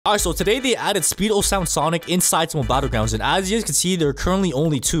Alright, so today they added Speed O Sound Sonic inside Saitama Battlegrounds, and as you guys can see, there are currently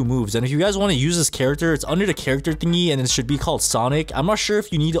only 2 moves. And if you guys want to use this character, it's under the character thingy, and it should be called Sonic. I'm not sure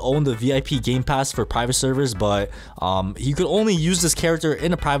if you need to own the VIP Game Pass for private servers, but you could only use this character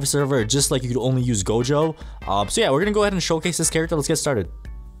in a private server, just like you could only use Gojo. So yeah, we're gonna go ahead and showcase this character. Let's get started.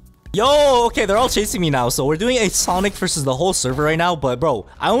 Yo, okay, they're all chasing me now, so we're doing a Sonic versus the whole server right now, but bro,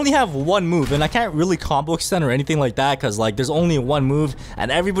 I only have 1 move, and I can't really combo extend or anything like that, because like, there's only 1 move, and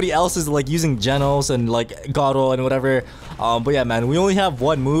everybody else is like using Genos and like Garo and whatever. But yeah, man, we only have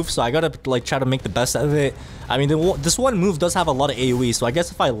 1 move, so I gotta like try to make the best out of it. I mean, this 1 move does have a lot of AoE, so I guess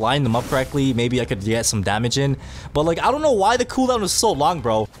if I line them up correctly, maybe I could get some damage in. But like, I don't know why the cooldown is so long,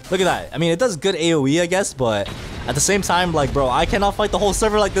 bro. Look at that. I mean, it does good AoE, I guess, but at the same time, like, bro, I cannot fight the whole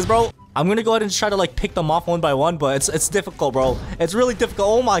server like this, bro. I'm gonna go ahead and try to like pick them off one by one, but it's difficult, bro. It's really difficult.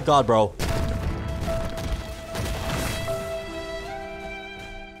 Oh my god, bro.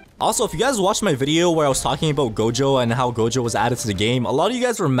 Also, if you guys watched my video where I was talking about Gojo and how Gojo was added to the game, a lot of you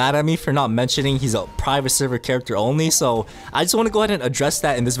guys were mad at me for not mentioning he's a private server character only, so I just want to go ahead and address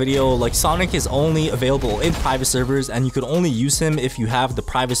that in this video. Like, Sonic is only available in private servers, and you could only use him if you have the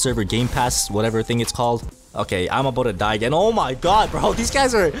private server Game Pass, whatever thing it's called. Okay, I'm about to die again. Oh my god, bro, these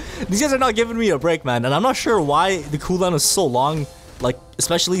guys are not giving me a break, man, and I'm not sure why the cooldown is so long. Like,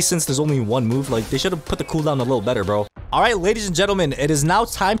 especially since there's only 1 move, like, they should have put the cooldown a little better, bro. Alright, ladies and gentlemen, it is now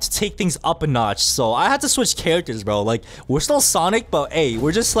time to take things up a notch. So, I had to switch characters, bro. Like, we're still Sonic, but hey,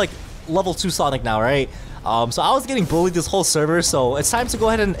 we're just, like, level 2 Sonic now, right? So I was getting bullied this whole server, so it's time to go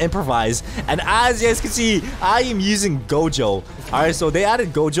ahead and improvise. And as you guys can see, I am using Gojo. Alright, so they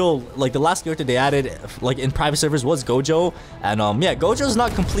added Gojo, like the last character they added, like in private servers was Gojo. And yeah, Gojo's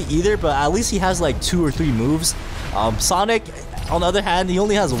not complete either, but at least he has like 2 or 3 moves. Sonic, on the other hand, he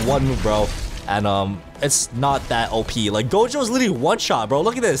only has 1 move, bro. And it's not that OP. Like, Gojo is literally 1-shot, bro.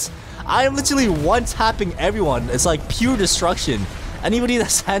 Look at this. I am literally 1-tapping everyone. It's like pure destruction. Anybody that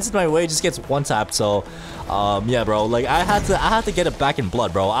stands in my way just gets 1-tapped. So yeah, bro, like I had to get it back in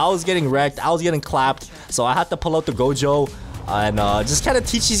blood, bro. I was getting wrecked, I was getting clapped, so I had to pull out the Gojo and just kind of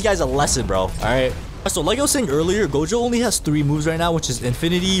teach these guys a lesson, bro. All right, so like I was saying earlier, Gojo only has 3 moves right now, which is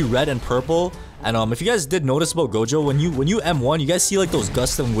Infinity, Red, and Purple. And if you guys did notice about Gojo, when you M1, you guys see like those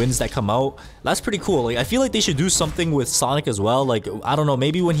gusts and winds that come out. That's pretty cool. Like, I feel like they should do something with Sonic as well. Like, I don't know,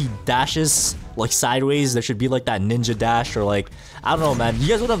 maybe when he dashes like sideways, there should be like that ninja dash, or like, I don't know, man. You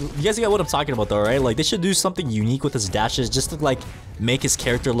guys get what I'm talking about though, right? Like, they should do something unique with his dashes just to like make his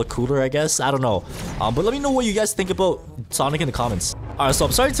character look cooler, I guess. I don't know. But let me know what you guys think about Sonic in the comments. Alright, so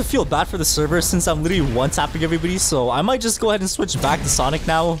I'm starting to feel bad for the server since I'm literally 1-tapping everybody, so I might just go ahead and switch back to Sonic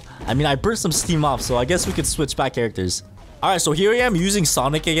now. I mean, I burnt some steam off, so I guess we could switch back characters. Alright, so here I am using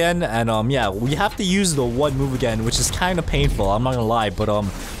Sonic again, and yeah, we have to use the 1 move again, which is kind of painful, I'm not gonna lie. But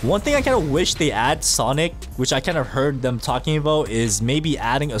one thing I kind of wish they add Sonic, which I kind of heard them talking about, is maybe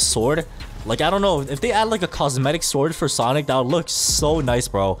adding a sword. Like, I don't know, if they add like a cosmetic sword for Sonic, that would look so nice,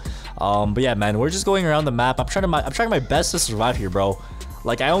 bro. But yeah, man, we're just going around the map. I'm trying my best to survive here, bro.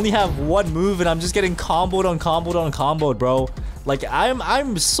 Like, I only have 1 move and I'm just getting comboed on comboed on comboed, bro. Like,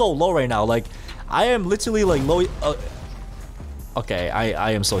 I'm so low right now. Like, I am literally like low. Okay,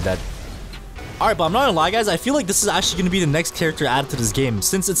 I am so dead. Alright, but I'm not gonna lie, guys, I feel like this is actually gonna be the next character added to this game,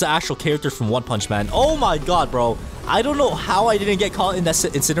 since it's an actual character from One Punch Man. Oh my god, bro. I don't know how I didn't get caught in that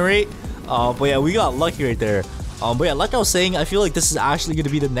Incinerate. But yeah, we got lucky right there. But yeah, like I was saying, I feel like this is actually gonna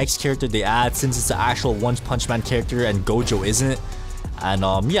be the next character they add, since it's an actual One Punch Man character and Gojo isn't.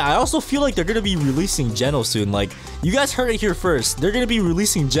 And yeah, I also feel like they're gonna be releasing Genos soon. Like, you guys heard it here first. They're gonna be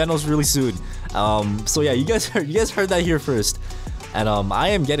releasing Genos really soon. So yeah, you guys heard that here first. And I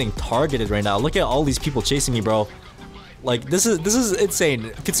am getting targeted right now. Look at all these people chasing me, bro. Like, this is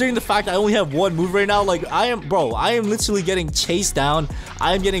insane. Considering the fact I only have 1 move right now, like, I am literally getting chased down.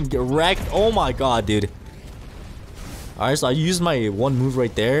 I am getting wrecked. Oh my god, dude. Alright, so I used my 1 move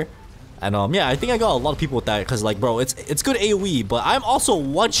right there. And yeah, I think I got a lot of people with that, because like, bro, it's good AoE, but I'm also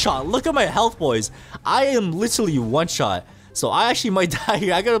 1-shot. Look at my health, boys. I am literally 1-shot. So I actually might die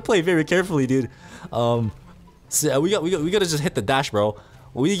here. I gotta play very carefully, dude. So yeah, we gotta just hit the dash, bro.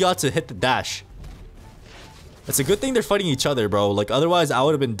 We got to hit the dash. It's a good thing they're fighting each other, bro. Like, otherwise I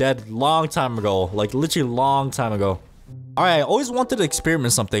would have been dead long time ago. Like, literally long time ago. Alright, I always wanted to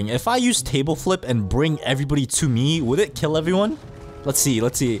experiment something. If I use table flip and bring everybody to me, would it kill everyone? Let's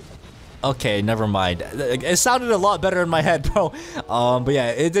see. Okay, never mind. It sounded a lot better in my head, bro. But yeah,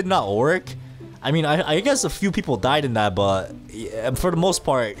 it did not work. I mean, I guess a few people died in that, but yeah, for the most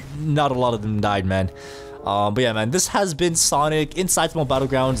part, not a lot of them died, man. But yeah, man, this has been Sonic inside Saitama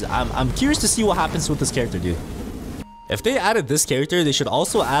Battlegrounds. I'm curious to see what happens with this character, dude. If they added this character, they should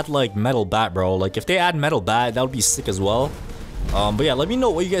also add like Metal Bat, bro. Like if they add Metal Bat, that would be sick as well. But yeah, let me know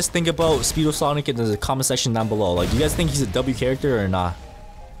what you guys think about Speedosonic in the comment section down below. Like, do you guys think he's a W character or not?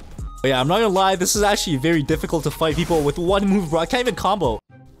 But yeah, I'm not gonna lie, this is actually very difficult to fight people with one move, bro. I can't even combo.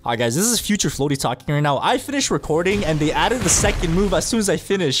 Alright guys, this is Future Floaty talking right now. I finished recording and they added the second move as soon as I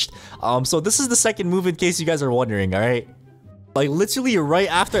finished. So this is the second move in case you guys are wondering, alright? Like literally right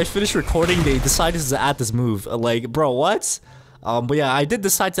after I finished recording, they decided to add this move. Like, bro, what? But yeah, I did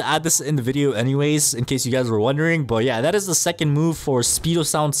decide to add this in the video anyways, in case you guys were wondering. But yeah, that is the second move for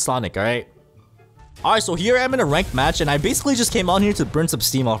Speedosonic, alright? Alright, so here I am in a ranked match, and I basically just came on here to burn some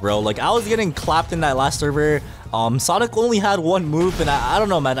steam off, bro. Like, I was getting clapped in that last server. Sonic only had one move, and I don't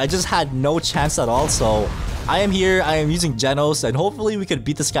know, man. I just had no chance at all, so I am here. I am using Genos, and hopefully we could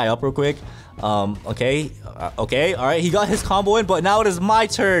beat this guy up real quick. Okay, alright. He got his combo in, but now it is my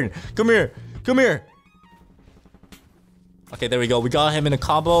turn. Come here. Come here. Okay, there we go. We got him in a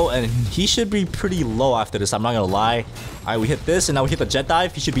combo, and he should be pretty low after this. I'm not gonna lie. Alright, we hit this, and now we hit the jet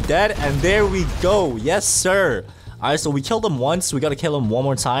dive. He should be dead, and there we go. Yes, sir. Alright, so we killed him once. We gotta kill him one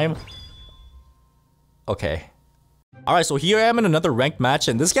more time. Okay. Alright, so here I am in another ranked match,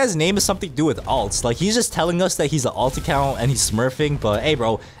 and this guy's name is something to do with alts. Like, he's just telling us that he's an alt account, and he's smurfing, but hey,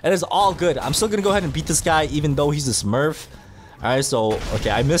 bro, it is all good. I'm still gonna go ahead and beat this guy, even though he's a smurf. Alright, so,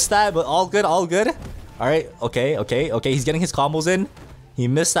 okay, I missed that, but all good, all good. Alright, okay, he's getting his combos in. He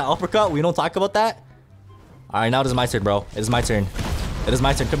missed that uppercut, we don't talk about that. Alright, now it is my turn, bro. It is my turn. It is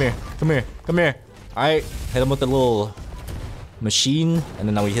my turn, come here, come here, come here. Alright, hit him with the little machine, and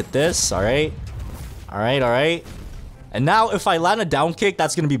then now we hit this, alright. Alright. And now if I land a down kick,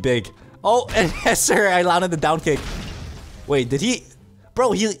 that's gonna be big. Oh, and yes sir, I landed the down kick. Wait, did he...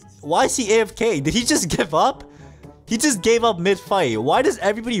 Bro, why is he AFK? Did he just give up? He just gave up mid-fight. Why does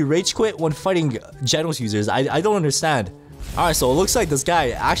everybody rage quit when fighting Genos users? I don't understand. Alright, so it looks like this guy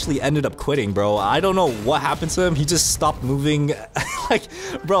actually ended up quitting, bro. I don't know what happened to him. He just stopped moving. Like,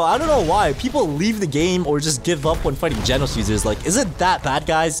 bro, I don't know why. People leave the game or just give up when fighting Genos users. Like, is it that bad,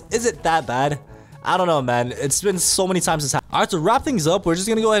 guys? Is it that bad? I don't know, man. It's been so many times this happened. Alright, to wrap things up, we're just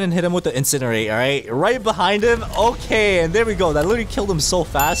gonna go ahead and hit him with the incinerate, alright? Right behind him. Okay, and there we go. That literally killed him so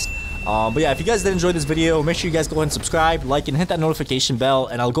fast. But yeah, if you guys did enjoy this video, make sure you guys go ahead and subscribe, like, and hit that notification bell,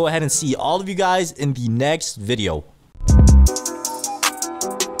 and I'll go ahead and see all of you guys in the next video.